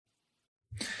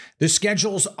The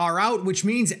schedules are out, which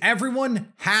means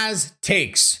everyone has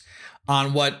takes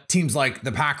on what teams like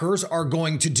the Packers are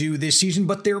going to do this season,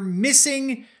 but they're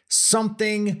missing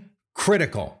something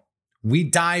critical. We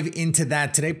dive into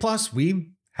that today. Plus,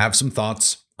 we have some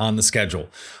thoughts on the schedule.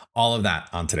 All of that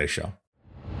on today's show.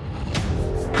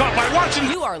 Caught by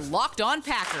Watson. You are Locked On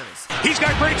Packers. He's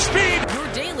got great speed.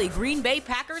 Your daily Green Bay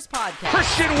Packers podcast.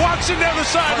 Christian Watson down the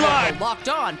sideline. Locked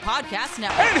On Podcast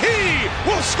Network. And he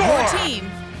will score. Your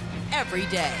team every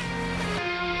day.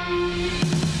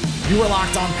 You are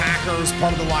Locked On Packers,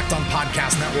 part of the Locked On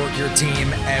Podcast Network, your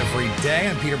team every day.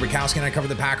 I'm Peter Bukowski, and I cover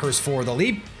the Packers for The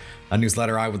Leap, a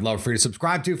newsletter I would love for you to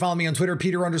subscribe to. Follow me on Twitter,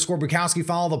 Peter_Bukowski.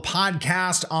 Follow the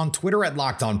podcast on Twitter at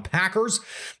Locked On Packers.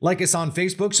 Like us on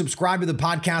Facebook. Subscribe to the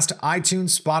podcast,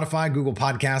 iTunes, Spotify, Google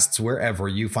Podcasts, wherever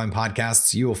you find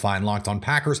podcasts, you will find Locked On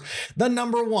Packers, the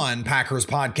 #1 Packers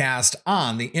podcast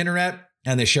on the internet.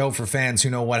 And the show for fans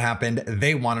who know what happened.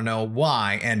 They want to know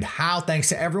why and how. Thanks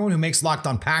to everyone who makes Locked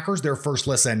On Packers their first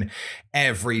listen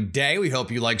every day. We hope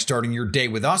you like starting your day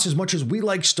with us as much as we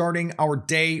like starting our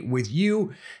day with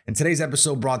you. And today's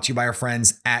episode brought to you by our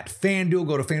friends at FanDuel.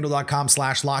 Go to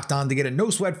FanDuel.com/LockedOn to get a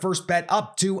no sweat first bet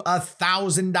up to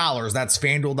 $1,000. That's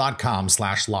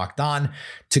FanDuel.com/LockedOn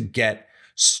to get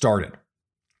started.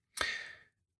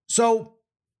 So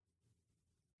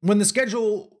when the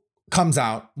schedule comes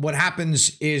out, what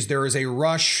happens is there is a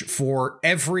rush for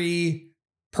every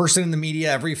person in the media,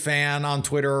 every fan on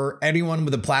Twitter, anyone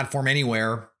with a platform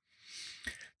anywhere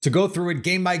to go through it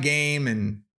game by game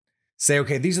and say,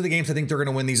 okay, these are the games I think they're going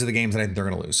to win. These are the games that I think they're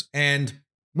going to lose. And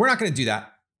we're not going to do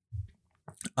that.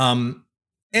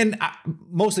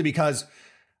 Mostly because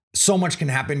so much can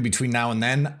happen between now and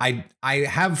then. I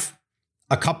have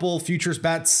a couple futures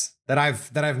bets that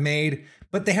I've made,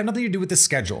 but they have nothing to do with the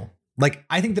schedule. Like,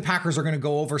 I think the Packers are going to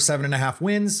go over 7.5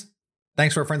 wins.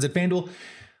 Thanks to our friends at FanDuel.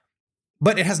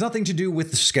 But it has nothing to do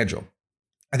with the schedule.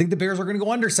 I think the Bears are going to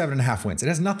go under 7.5 wins. It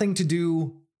has nothing to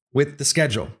do with the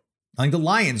schedule. I think the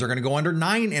Lions are going to go under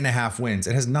 9.5 wins.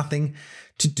 It has nothing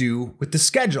to do with the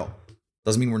schedule.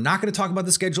 Doesn't mean we're not going to talk about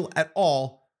the schedule at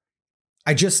all.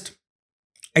 I don't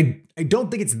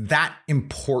think it's that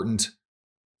important,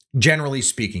 generally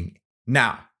speaking.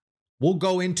 Now, we'll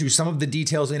go into some of the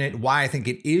details in it, why I think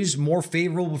it is more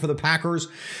favorable for the Packers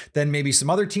than maybe some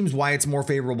other teams, why it's more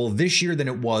favorable this year than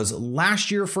it was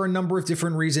last year for a number of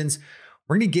different reasons.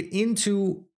 We're going to get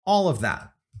into all of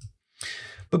that.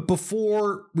 But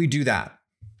before we do that,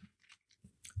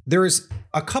 there's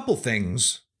a couple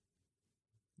things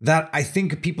that I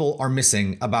think people are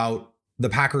missing about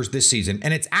the Packers this season.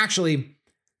 And it's actually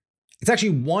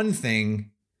one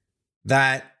thing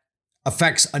that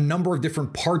affects a number of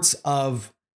different parts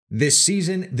of this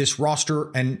season, this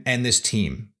roster, and this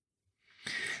team.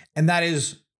 And that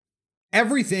is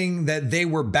everything that they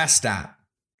were best at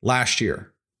last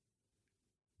year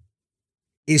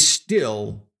is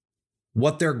still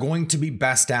what they're going to be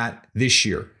best at this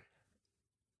year.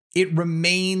 It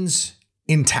remains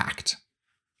intact.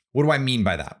 What do I mean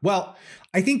by that? Well,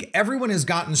 I think everyone has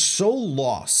gotten so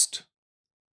lost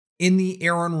in the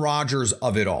Aaron Rodgers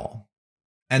of it all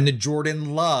and the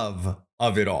Jordan Love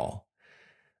of it all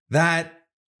that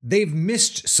they've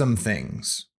missed some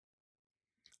things.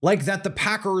 Like that the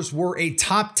Packers were a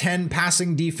top 10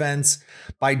 passing defense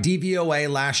by DVOA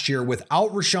last year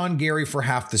without Rashawn Gary for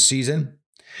half the season,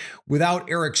 without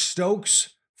Eric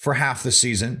Stokes for half the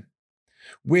season,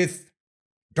 with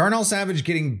Darnell Savage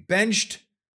getting benched,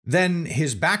 then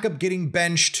his backup getting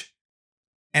benched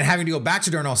and having to go back to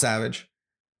Darnell Savage,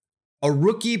 a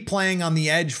rookie playing on the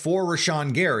edge for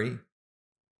Rashawn Gary,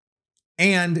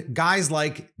 and guys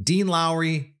like Dean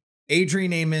Lowry,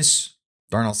 Adrian Amos,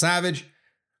 Darnell Savage,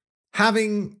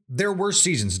 having their worst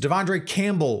seasons. Devondre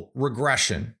Campbell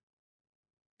regression.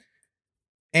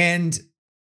 And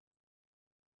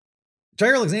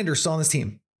Jair Alexander is still on this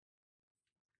team.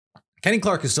 Kenny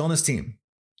Clark is still on this team.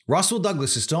 Russell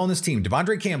Douglas is still on this team.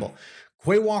 Devondre Campbell,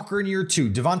 Quay Walker in year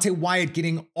 2, Devontae Wyatt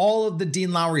getting all of the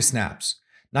Dean Lowry snaps.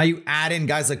 Now you add in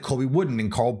guys like Colby Wooden and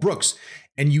Carl Brooks,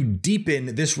 and you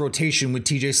deepen this rotation with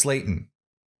TJ Slayton.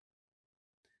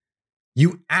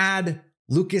 You add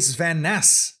Lucas Van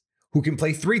Ness, who can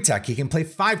play 3-tech. He can play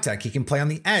 5-tech. He can play on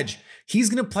the edge. He's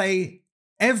going to play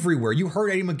everywhere. You heard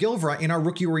Eddie McGilvra in our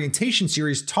rookie orientation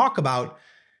series talk about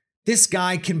this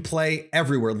guy can play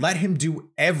everywhere. Let him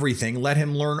do everything. Let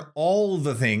him learn all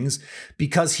the things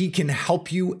because he can help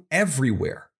you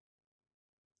everywhere.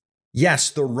 Yes,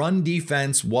 the run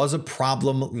defense was a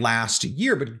problem last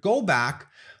year, but go back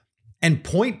and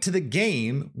point to the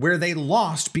game where they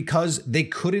lost because they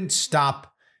couldn't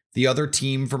stop the other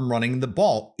team from running the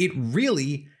ball. It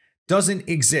really doesn't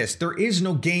exist. There is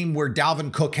no game where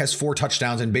Dalvin Cook has 4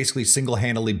 touchdowns and basically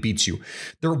single-handedly beats you.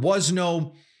 There was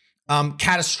no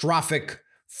catastrophic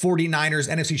 49ers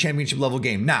NFC Championship level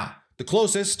game. Now, the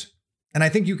closest, and I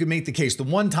think you could make the case, the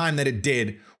one time that it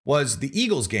did was the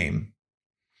Eagles game.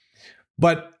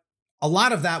 But a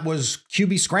lot of that was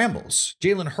QB scrambles.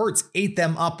 Jalen Hurts ate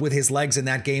them up with his legs in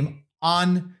that game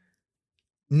on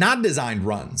not designed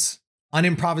runs, on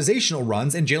improvisational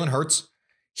runs. And Jalen Hurts,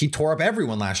 he tore up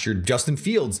everyone last year. Justin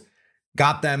Fields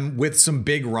got them with some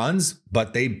big runs,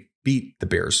 but they beat the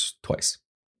Bears twice.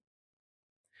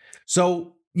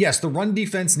 So yes, the run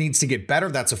defense needs to get better.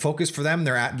 That's a focus for them.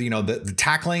 They're at, the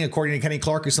tackling, according to Kenny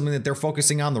Clark, is something that they're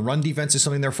focusing on. The run defense is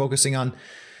something they're focusing on.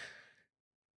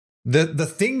 The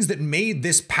things that made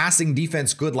this passing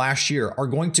defense good last year are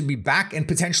going to be back and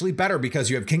potentially better because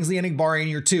you have Kingsley Enagbare in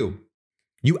year 2.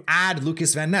 You add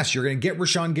Lucas Van Ness. You're going to get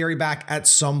Rashawn Gary back at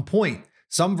some point.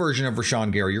 Some version of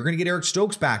Rashawn Gary. You're going to get Eric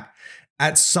Stokes back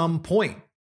at some point.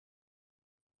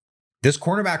 This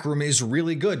cornerback room is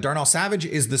really good. Darnell Savage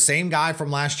is the same guy from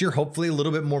last year, hopefully a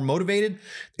little bit more motivated.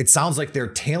 It sounds like they're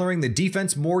tailoring the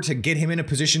defense more to get him in a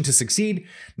position to succeed.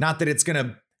 Not that it's going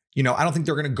to, I don't think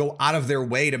they're going to go out of their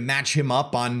way to match him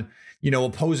up on,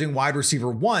 opposing wide receiver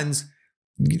ones.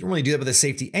 You don't really do that with a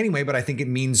safety anyway, but I think it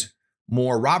means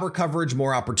more robber coverage,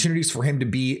 more opportunities for him to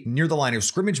be near the line of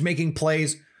scrimmage making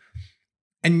plays.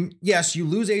 And yes, you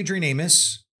lose Adrian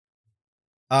Amos.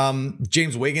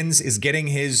 James Wiggins is getting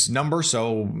his number,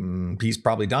 so he's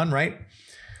probably done, right?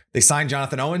 They signed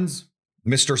Jonathan Owens,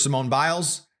 Mr. Simone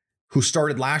Biles, who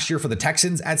started last year for the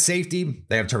Texans at safety.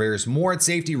 They have Tarvarius Moore at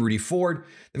safety, Rudy Ford.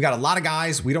 They've got a lot of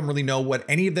guys. We don't really know what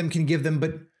any of them can give them,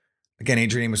 but again,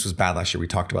 Adrian Amos was bad last year. We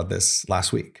talked about this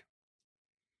last week.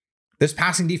 This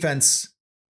passing defense,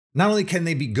 not only can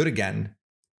they be good again,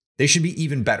 they should be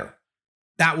even better.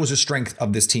 That was a strength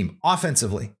of this team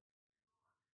offensively.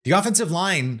 The offensive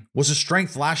line was a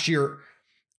strength last year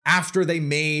after they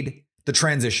made the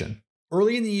transition.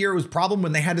 Early in the year, it was a problem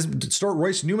when they had to start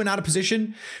Royce Newman out of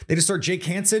position. They had to start Jake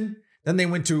Hansen. Then they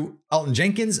went to Elton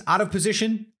Jenkins out of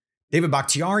position. David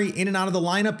Bakhtiari in and out of the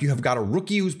lineup. You have got a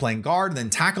rookie who's playing guard, and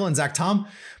then tackle and Zach Tom.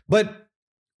 But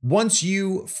once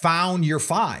you found your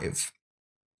 5,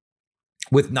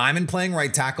 with Nyman playing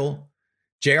right tackle,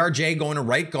 JRJ going to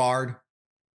right guard,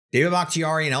 David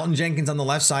Bakhtiari and Elton Jenkins on the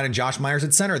left side and Josh Myers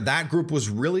at center. That group was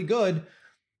really good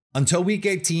until week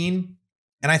 18.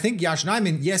 And I think Yosh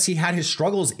Nijman, yes, he had his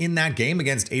struggles in that game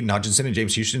against Aiden Hutchinson and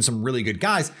James Houston, some really good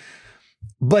guys.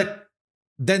 But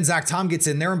then Zach Tom gets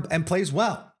in there and plays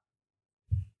well.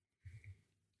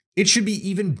 It should be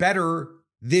even better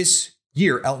this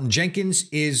year. Elton Jenkins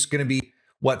is going to be,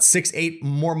 6-8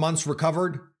 more months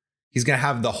recovered. He's going to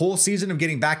have the whole season of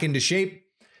getting back into shape,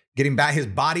 getting back his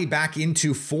body back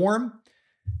into form,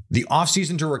 the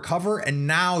offseason to recover, and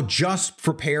now just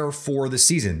prepare for the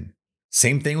season.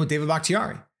 Same thing with David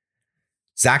Bakhtiari.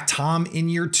 Zach Tom in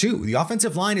year 2. The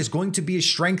offensive line is going to be a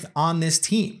strength on this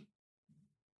team.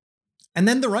 And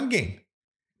then the run game.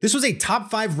 This was a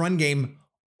top 5 run game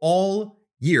all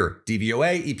year.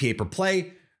 DVOA, EPA per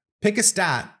play, pick a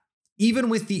stat. Even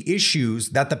with the issues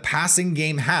that the passing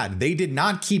game had, they did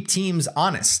not keep teams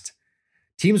honest.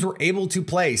 Teams were able to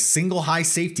play single high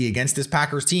safety against this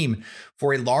Packers team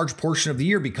for a large portion of the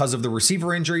year because of the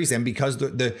receiver injuries and because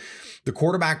the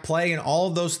quarterback play and all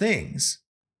of those things.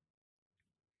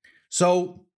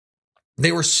 So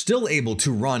they were still able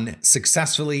to run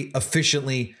successfully,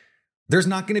 efficiently. There's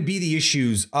not going to be the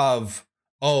issues of,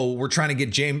 we're trying to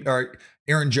get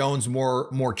Aaron Jones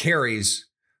more carries,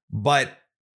 but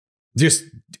just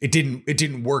it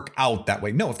didn't work out that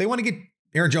way. No, if they want to get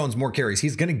Aaron Jones more carries,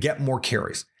 he's going to get more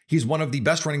carries. He's one of the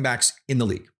best running backs in the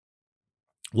league.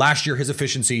 Last year, his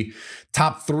efficiency,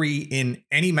 top 3 in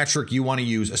any metric you want to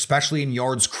use, especially in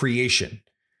yards creation.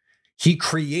 He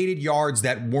created yards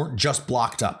that weren't just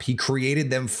blocked up. He created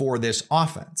them for this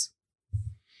offense.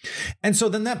 And so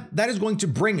then that is going to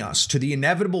bring us to the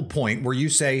inevitable point where you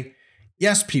say,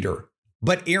 yes, Peter,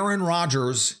 but Aaron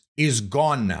Rodgers is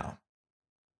gone now.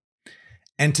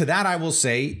 And to that, I will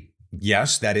say,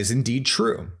 yes, that is indeed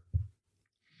true.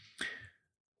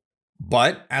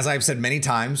 But as I've said many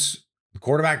times, the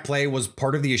quarterback play was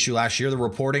part of the issue last year. The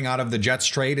reporting out of the Jets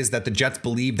trade is that the Jets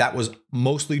believe that was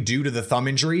mostly due to the thumb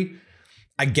injury.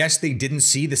 I guess they didn't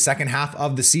see the second half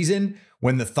of the season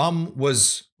when the thumb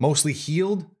was mostly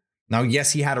healed. Now,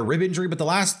 yes, he had a rib injury, but the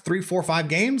last 3, 4, 5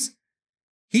 games,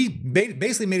 he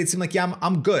basically made it seem like, yeah,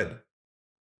 I'm good.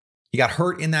 He got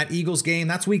hurt in that Eagles game.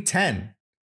 That's week 10.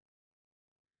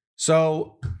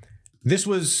 So this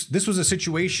was a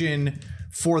situation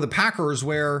for the Packers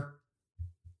where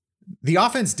the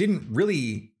offense didn't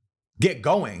really get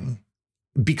going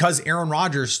because Aaron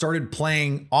Rodgers started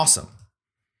playing awesome.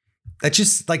 That's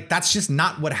just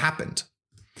not what happened.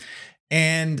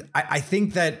 And I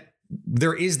think that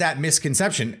there is that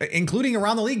misconception, including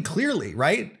around the league, clearly,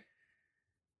 right?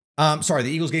 The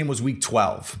Eagles game was week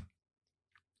 12.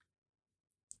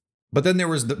 But then there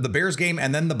was the Bears game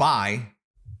and then the bye.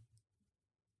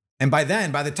 And by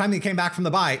the time they came back from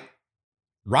the bye,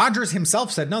 Rodgers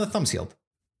himself said, no, the thumb's healed.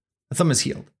 The thumb is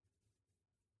healed.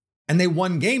 And they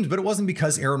won games, but it wasn't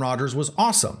because Aaron Rodgers was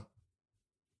awesome.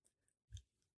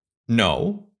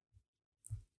 No.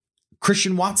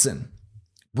 Christian Watson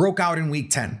broke out in week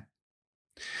 10.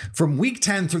 From week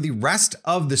 10 through the rest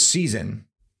of the season,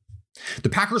 the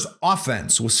Packers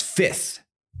offense was 5th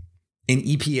in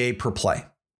EPA per play.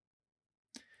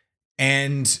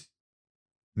 And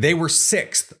they were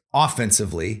 6th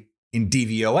offensively in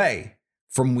DVOA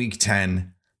from week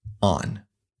 10 on.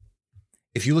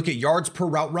 If you look at yards per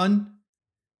route run,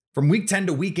 from week 10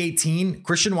 to week 18,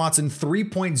 Christian Watson,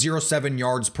 3.07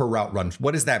 yards per route run.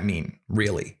 What does that mean,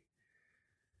 really?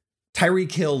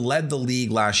 Tyreek Hill led the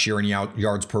league last year in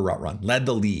yards per route run. Led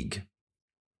the league.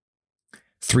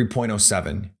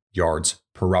 3.07 yards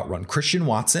per route run. Christian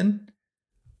Watson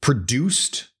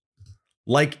produced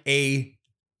like a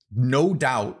no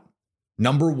doubt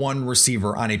number one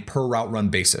receiver on a per route run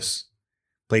basis.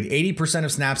 Played 80%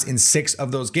 of snaps in 6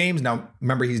 of those games. Now,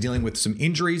 remember, he's dealing with some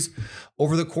injuries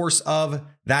over the course of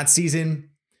that season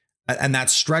and that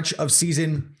stretch of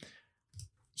season.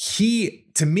 He,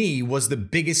 to me, was the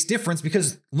biggest difference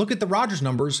because look at the Rodgers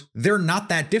numbers. They're not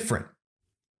that different.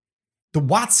 The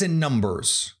Watson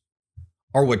numbers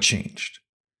are what changed.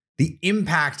 The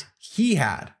impact he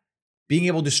had, being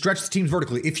able to stretch the teams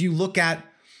vertically. If you look at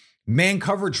man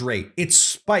coverage rate, it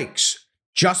spikes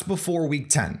just before week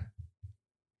 10.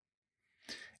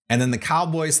 And then the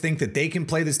Cowboys think that they can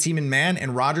play this team in man,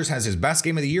 and Rodgers has his best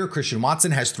game of the year. Christian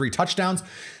Watson has 3 touchdowns.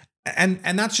 And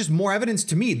that's just more evidence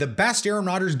to me. The best Aaron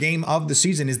Rodgers game of the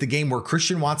season is the game where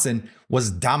Christian Watson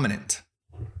was dominant.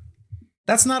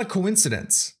 That's not a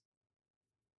coincidence.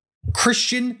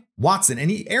 Christian Watson,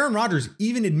 and Aaron Rodgers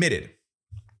even admitted,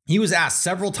 he was asked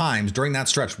several times during that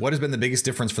stretch, what has been the biggest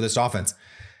difference for this offense?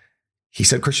 He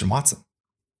said Christian Watson.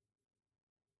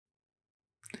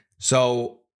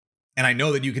 So, and I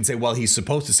know that you can say, well, he's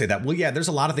supposed to say that. Well, yeah, there's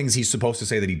a lot of things he's supposed to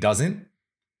say that he doesn't.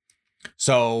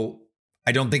 So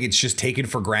I don't think it's just taken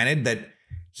for granted that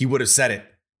he would have said it.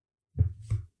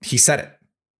 He said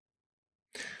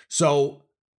it. So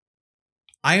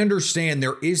I understand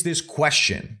there is this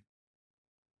question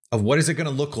of what is it going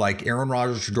to look like, Aaron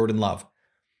Rodgers or Jordan Love.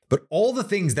 But all the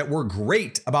things that were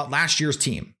great about last year's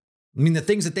team, I mean, the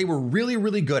things that they were really,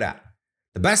 really good at,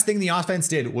 the best thing the offense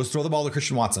did was throw the ball to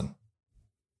Christian Watson.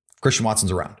 Christian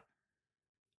Watson's around.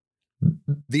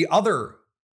 The other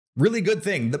really good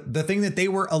thing, the thing that they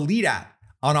were elite at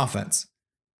on offense,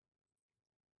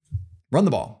 run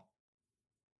the ball.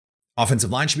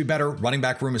 Offensive line should be better. Running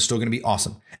back room is still going to be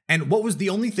awesome. And what was the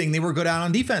only thing they were good at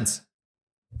on defense?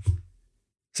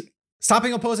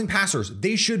 Stopping opposing passers.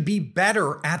 They should be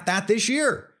better at that this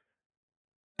year.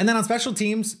 And then on special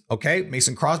teams, okay,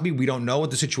 Mason Crosby, we don't know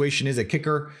what the situation is at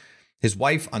kicker. His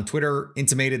wife on Twitter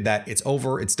intimated that it's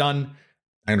over, it's done.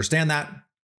 I understand that.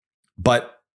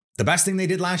 But the best thing they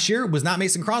did last year was not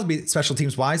Mason Crosby, special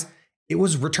teams wise. It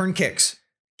was return kicks.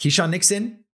 Keyshawn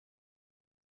Nixon,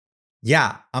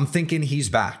 yeah, I'm thinking he's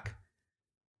back.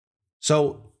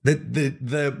 So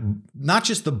the not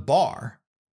just the bar,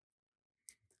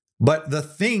 but the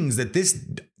things that this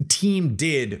team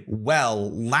did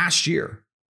well last year,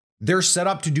 they're set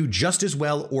up to do just as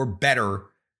well or better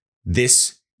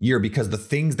this year because the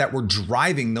things that were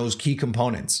driving those key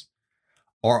components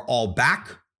are all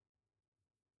back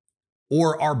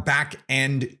or are back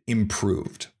and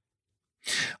improved.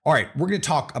 All right, we're going to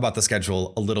talk about the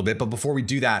schedule a little bit, but before we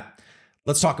do that,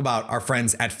 let's talk about our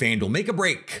friends at FanDuel. Make a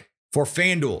break for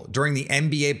FanDuel during the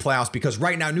NBA playoffs because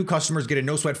right now new customers get a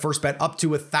no sweat first bet up to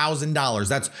 $1,000.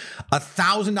 That's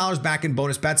 $1,000 back in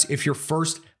bonus bets if your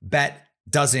first bet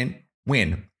doesn't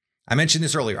win. I mentioned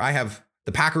this earlier. I have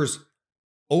the Packers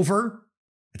over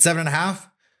at 7.5.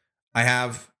 I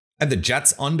have the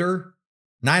Jets under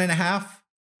 9.5.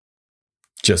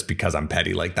 Just because I'm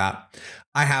petty like that.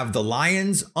 I have the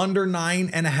Lions under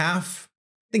 9.5.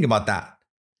 Think about that.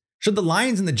 Should the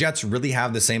Lions and the Jets really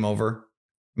have the same over?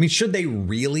 I mean, should they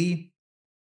really?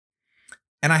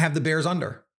 And I have the Bears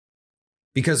under.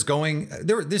 Because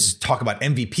this is talk about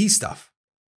MVP stuff.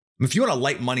 If you want to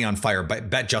light money on fire,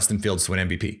 bet Justin Fields to win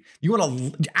MVP. You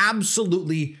want to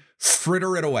absolutely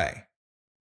fritter it away.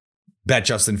 Bet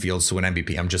Justin Fields to win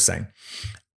MVP. I'm just saying.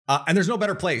 And there's no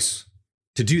better place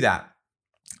to do that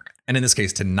And in this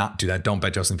case, to not do that, don't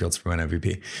bet Justin Fields for win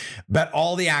MVP. Bet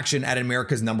all the action at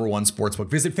America's #1 sportsbook.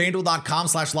 Visit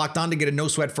FanDuel.com/LockedOn to get a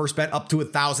no-sweat first bet up to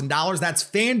 $1,000. That's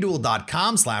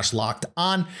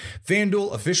FanDuel.com/LockedOn.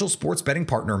 FanDuel, official sports betting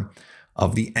partner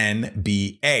of the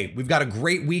NBA. We've got a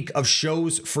great week of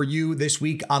shows for you this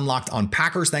week on Locked On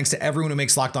Packers. Thanks to everyone who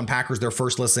makes Locked On Packers their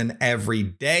first listen every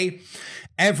day.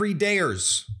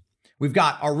 Everydayers. We've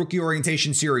got our rookie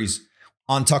orientation series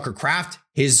on Tucker Kraft.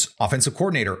 His offensive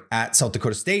coordinator at South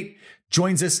Dakota State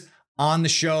joins us on the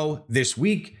show this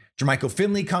week. Jermichael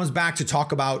Finley comes back to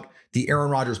talk about the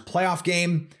Aaron Rodgers playoff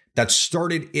game that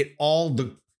started it all,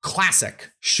 the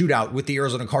classic shootout with the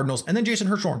Arizona Cardinals. And then Jason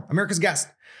Hirschhorn, America's guest,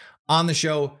 on the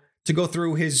show to go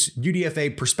through his UDFA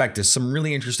perspective. Some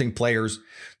really interesting players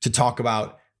to talk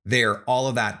about there. All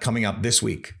of that coming up this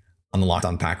week on the Locked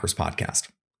On Packers podcast.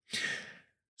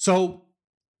 So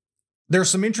there's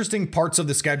some interesting parts of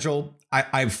the schedule.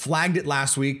 I flagged it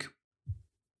last week.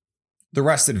 The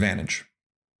rest advantage.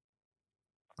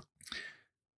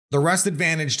 The rest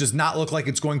advantage does not look like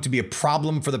it's going to be a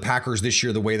problem for the Packers this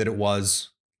year the way that it was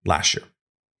last year.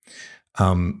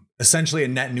 Essentially a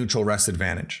net neutral rest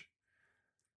advantage.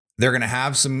 They're going to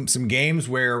have some games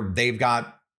where they've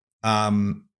got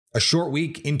a short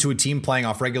week into a team playing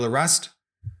off regular rest.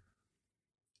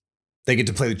 They get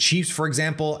to play the Chiefs, for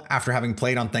example, after having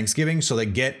played on Thanksgiving. So they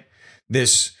get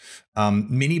this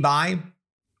mini bye.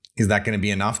 Is that going to be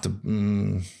enough to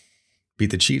beat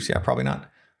the Chiefs? Yeah, probably not.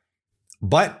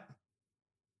 But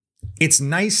it's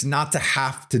nice not to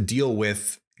have to deal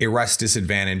with a rest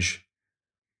disadvantage.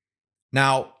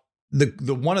 Now,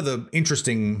 the one of the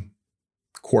interesting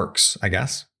quirks, I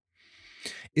guess,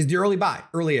 is the early bye,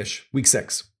 early-ish, week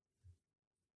 6.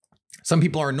 Some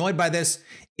people are annoyed by this.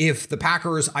 If the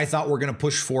Packers, I thought, were going to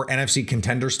push for NFC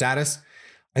contender status,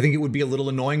 I think it would be a little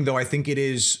annoying, though I think it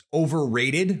is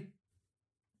overrated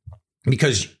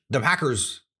because the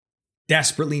Packers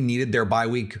desperately needed their bye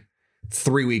week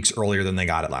 3 weeks earlier than they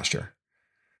got it last year.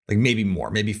 Like maybe more,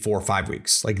 maybe 4 or 5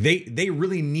 weeks. Like they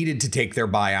really needed to take their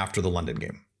bye after the London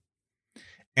game.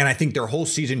 And I think their whole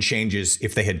season changes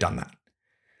if they had done that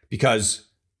because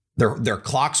their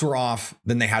clocks were off.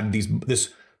 Then they had this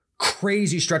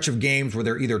crazy stretch of games where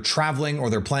they're either traveling or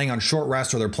they're playing on short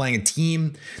rest or they're playing a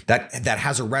team that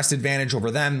has a rest advantage over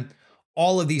them.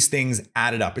 All of these things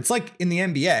added up. It's like in the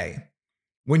NBA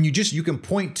when you can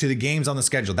point to the games on the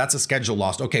schedule. That's a schedule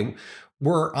lost. Okay,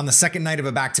 we're on the second night of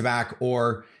a back-to-back,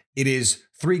 or it is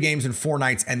 3 games in 4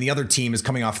 nights and the other team is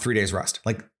coming off 3 days rest.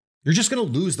 Like you're just going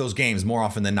to lose those games more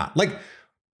often than not. Like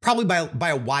probably by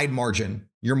a wide margin,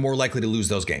 you're more likely to lose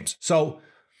those games. So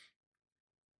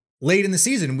late in the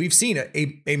season, we've seen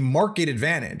a marked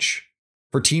advantage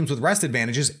for teams with rest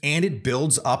advantages, and it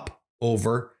builds up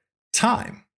over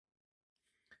time.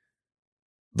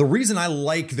 The reason I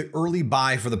like the early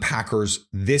bye for the Packers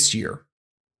this year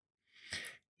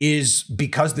is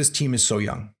because this team is so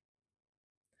young.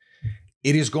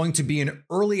 It is going to be an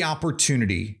early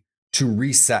opportunity to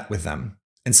reset with them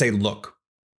and say, look,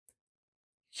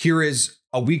 here is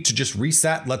a week to just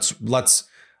reset. Let's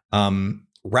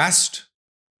rest.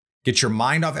 Get your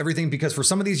mind off everything, because for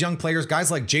some of these young players, guys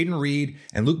like Jaden Reed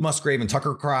and Luke Musgrave and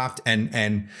Tucker Kraft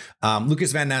and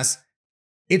Lucas Van Ness,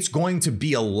 it's going to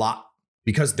be a lot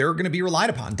because they're going to be relied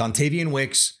upon. Dontavian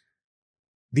Wicks,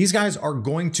 these guys are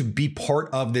going to be part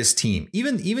of this team.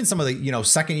 Even some of the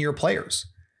second year players,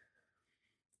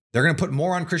 they're going to put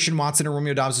more on Christian Watson and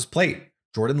Romeo Doubs' plate.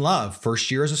 Jordan Love, first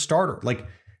year as a starter. Like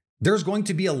there's going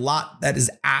to be a lot that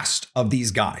is asked of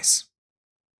these guys.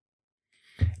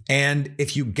 And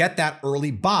if you get that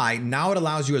early bye, now it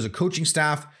allows you as a coaching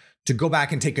staff to go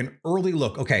back and take an early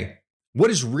look. Okay, what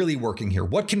is really working here?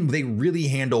 What can they really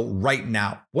handle right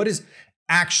now? What is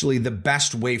actually the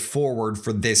best way forward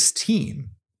for this team?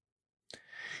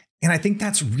 And I think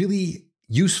that's really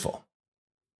useful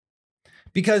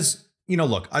because,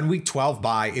 look, on week 12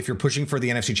 bye, if you're pushing for the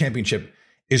NFC Championship,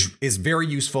 is very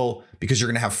useful because you're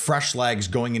going to have fresh legs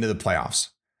going into the playoffs.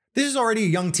 This is already a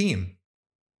young team.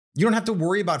 You don't have to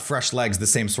worry about fresh legs the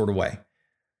same sort of way.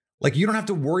 Like you don't have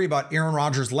to worry about Aaron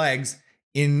Rodgers' legs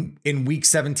in week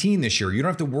 17 this year. You don't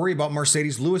have to worry about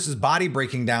Mercedes Lewis's body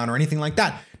breaking down or anything like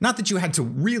that. Not that you had to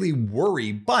really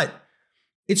worry, but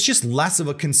it's just less of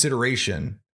a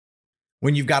consideration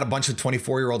when you've got a bunch of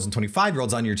 24-year-olds and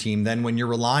 25-year-olds on your team than when you're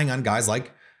relying on guys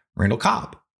like Randall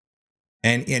Cobb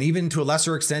and even to a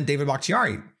lesser extent, David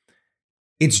Bakhtiari.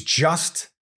 It's just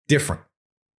different.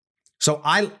 So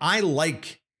I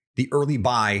like the early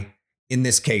bye in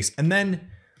this case. And then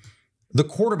the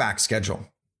quarterback schedule.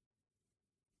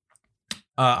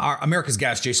 Our America's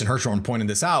guest, Jason Hirschhorn, pointed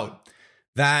this out,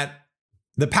 that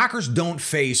the Packers don't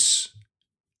face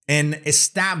an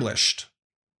established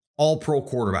all-pro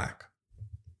quarterback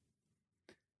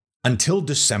until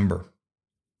December.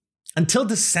 Until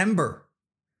December.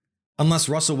 Unless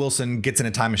Russell Wilson gets in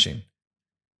a time machine.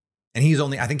 And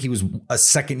I think he was a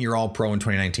second-year all-pro in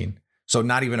 2019. So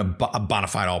not even a bona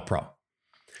fide all-pro.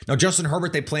 Now, Justin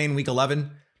Herbert, they play in week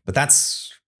 11, but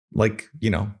that's late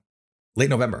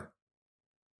November.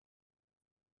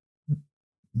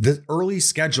 The early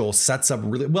schedule sets up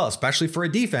really well, especially for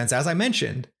a defense, as I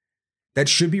mentioned, that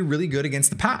should be really good against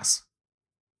the pass.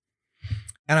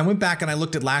 And I went back and I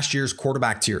looked at last year's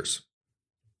quarterback tiers.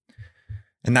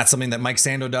 And that's something that Mike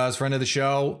Sando does, friend of the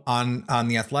show, on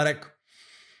The Athletic,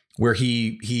 where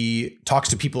he talks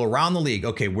to people around the league.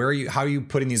 Okay, how are you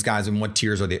putting these guys in what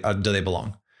tiers do they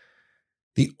belong?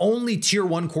 The only tier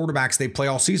 1 quarterbacks they play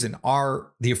all season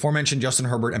are the aforementioned Justin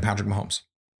Herbert and Patrick Mahomes.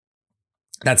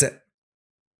 That's it.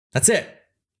 That's it.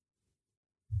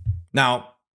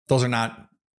 Now, those are not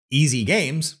easy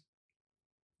games,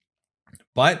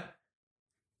 but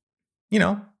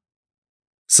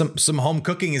some home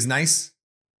cooking is nice.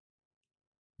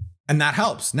 And that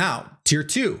helps. Now, tier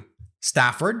 2,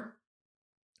 Stafford,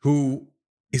 who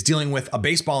is dealing with a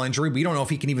baseball injury. We don't know if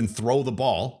he can even throw the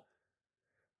ball.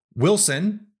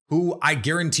 Wilson, who I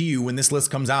guarantee you when this list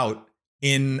comes out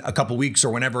in a couple weeks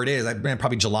or whenever it is,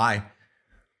 probably July,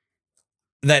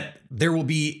 that there will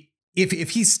be, if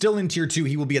he's still in tier 2,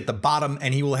 he will be at the bottom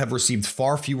and he will have received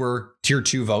far fewer tier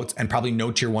 2 votes and probably no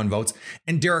tier 1 votes.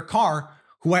 And Derek Carr,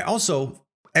 who I also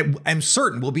am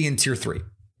certain will be in tier 3.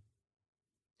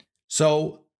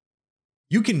 So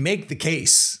you can make the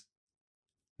case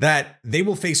that they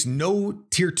will face no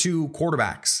tier 2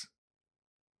 quarterbacks,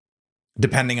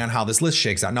 depending on how this list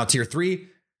shakes out. Now, tier 3,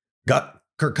 got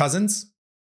Kirk Cousins,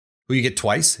 who you get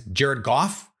twice. Jared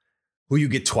Goff, who you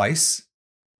get twice.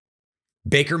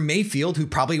 Baker Mayfield, who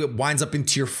probably winds up in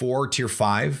tier 4, tier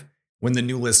 5 when the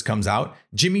new list comes out.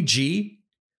 Jimmy G,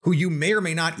 who you may or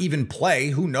may not even play.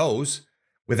 Who knows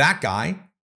with that guy?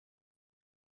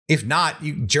 If not,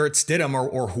 Jarrett Stidham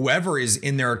or whoever is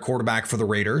in there at quarterback for the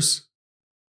Raiders.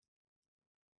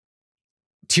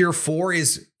 Tier 4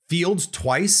 is Fields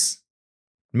twice.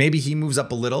 Maybe he moves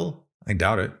up a little. I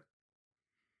doubt it.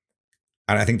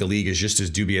 And I think the league is just as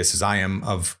dubious as I am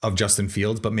of Justin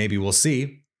Fields, but maybe we'll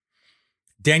see.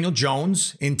 Daniel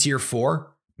Jones in tier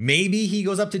 4. Maybe he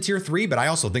goes up to tier 3, but I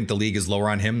also think the league is lower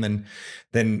on him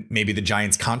than maybe the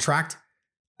Giants contract.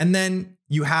 And then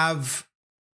you have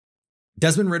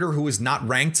Desmond Ridder, who was not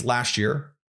ranked last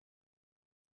year,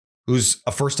 who's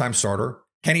a first-time starter.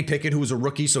 Kenny Pickett, who was a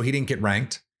rookie, so he didn't get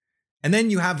ranked. And then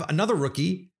you have another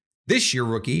rookie, this year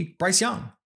rookie, Bryce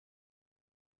Young.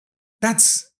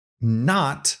 That's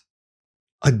not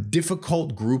a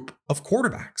difficult group of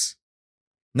quarterbacks.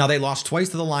 Now, they lost twice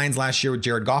to the Lions last year with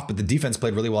Jared Goff, but the defense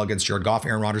played really well against Jared Goff.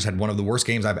 Aaron Rodgers had one of the worst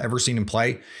games I've ever seen him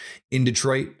play in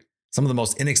Detroit. Some of the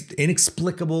most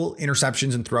inexplicable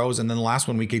interceptions and throws. And then the last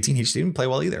one, week 18, he just didn't play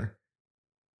well either.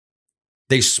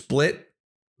 They split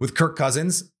with Kirk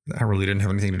Cousins. That really didn't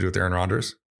have anything to do with Aaron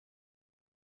Rodgers.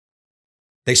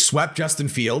 They swept Justin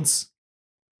Fields.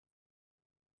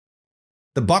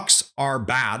 The Bucs are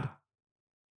bad.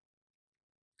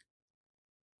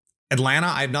 Atlanta,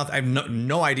 I have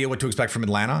no idea what to expect from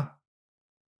Atlanta.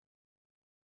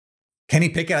 Kenny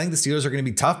Pickett, I think the Steelers are going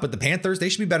to be tough, but the Panthers, they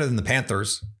should be better than the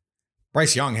Panthers.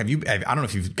 Bryce Young, I don't know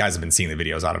if you guys have been seeing the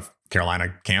videos out of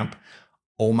Carolina camp.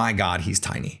 Oh my God, he's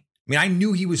tiny. I mean, I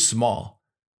knew he was small.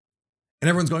 And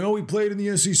everyone's going, oh, he played in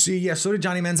the SEC. Yeah, so did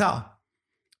Johnny Manziel.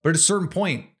 But at a certain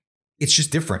point, it's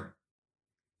just different.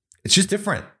 It's just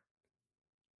different.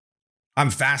 I'm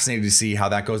fascinated to see how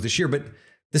that goes this year, but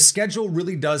the schedule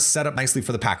really does set up nicely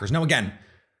for the Packers. Now, again,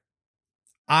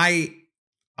 I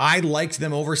liked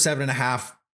them over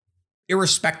 7.5,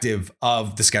 irrespective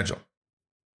of the schedule.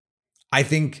 I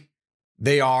think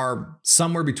they are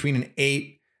somewhere between an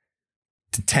 8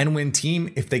 to 10 win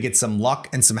team. If they get some luck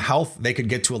and some health, they could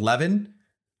get to 11.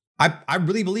 I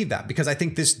really believe that because I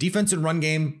think this defense and run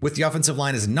game with the offensive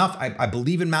line is enough. I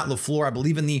believe in Matt LaFleur. I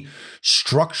believe in the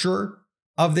structure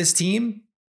of this team.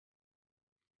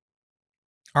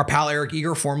 Our pal Eric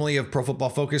Eager, formerly of Pro Football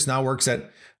Focus, now works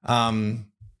at, I'm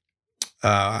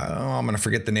going to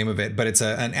forget the name of it, but it's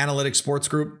an analytics sports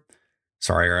group.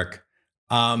 Sorry, Eric.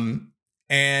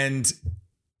 And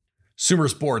Sumer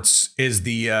Sports is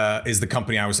the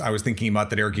company I was thinking about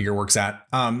that Eric Eager works at.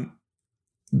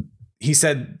 He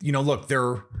said, look,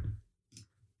 their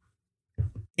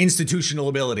institutional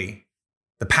ability,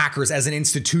 the Packers as an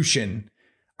institution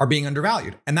are being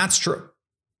undervalued. And that's true.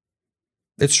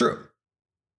 It's true.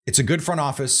 It's a good front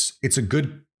office. It's a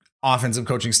good offensive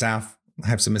coaching staff. I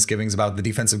have some misgivings about the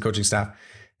defensive coaching staff.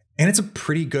 And it's a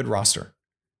pretty good roster.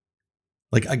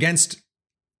 Like against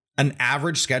an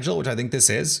average schedule, which I think this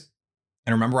is.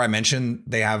 And remember, I mentioned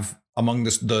they have among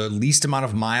the least amount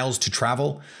of miles to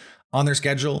travel on their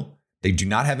schedule. They do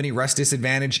not have any rest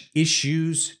disadvantage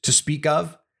issues to speak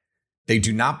of. They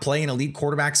do not play an elite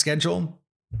quarterback schedule.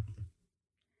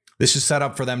 This is set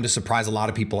up for them to surprise a lot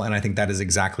of people, and I think that is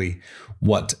exactly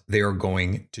what they are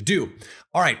going to do.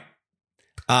 All right.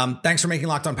 Thanks for making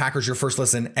Locked On Packers your first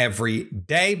listen every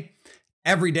day.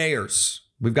 Everydayers,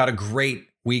 we've got a great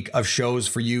week of shows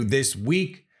for you this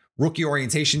week. Rookie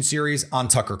orientation series on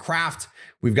Tucker Kraft.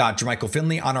 We've got Jermichael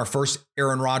Finley on our first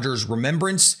Aaron Rodgers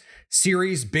Remembrance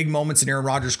series. Big moments in Aaron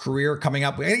Rodgers' career coming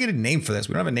up. We gotta get a name for this.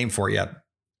 We don't have a name for it yet.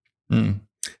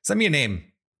 Send me a name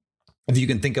if you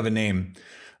can think of a name.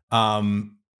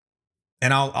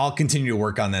 And I'll continue to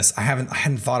work on this. I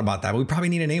hadn't thought about that, but we probably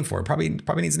need a name for it. Probably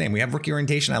needs a name. We have rookie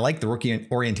orientation. I like the rookie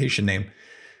orientation name.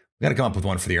 We got to come up with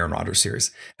one for the Aaron Rodgers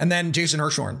series. And then Jason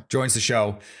Hirschhorn joins the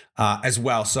show as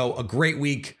well. So a great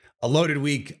week, a loaded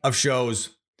week of shows.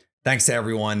 Thanks to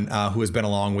everyone who has been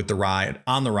along with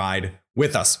on the ride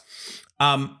with us.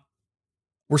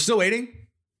 We're still waiting.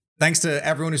 Thanks to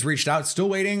everyone who's reached out. Still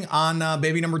waiting on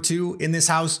baby number 2 in this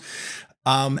house.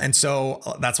 And so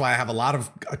that's why I have a lot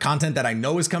of content that I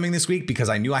know is coming this week, because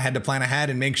I knew I had to plan ahead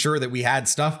and make sure that we had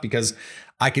stuff, because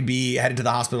I could be headed to the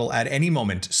hospital at any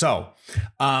moment. So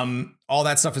all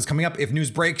that stuff is coming up. If news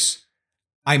breaks,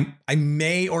 I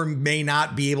may or may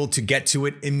not be able to get to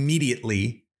it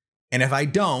immediately. And if I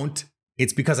don't,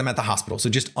 it's because I'm at the hospital. So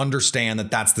just understand that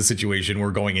that's the situation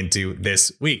we're going into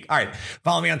this week. All right.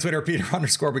 Follow me on Twitter,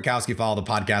 Peter_Bukowski. Follow the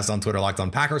podcast on Twitter, Locked On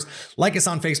Packers. Like us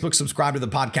on Facebook. Subscribe to the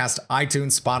podcast,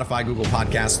 iTunes, Spotify, Google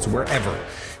Podcasts, wherever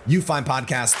you find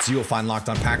podcasts, you will find Locked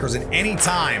On Packers. And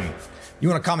anytime you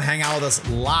want to come hang out with us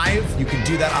live, you can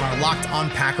do that on our Locked On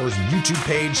Packers YouTube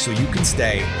page, so you can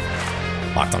stay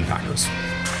Locked On Packers.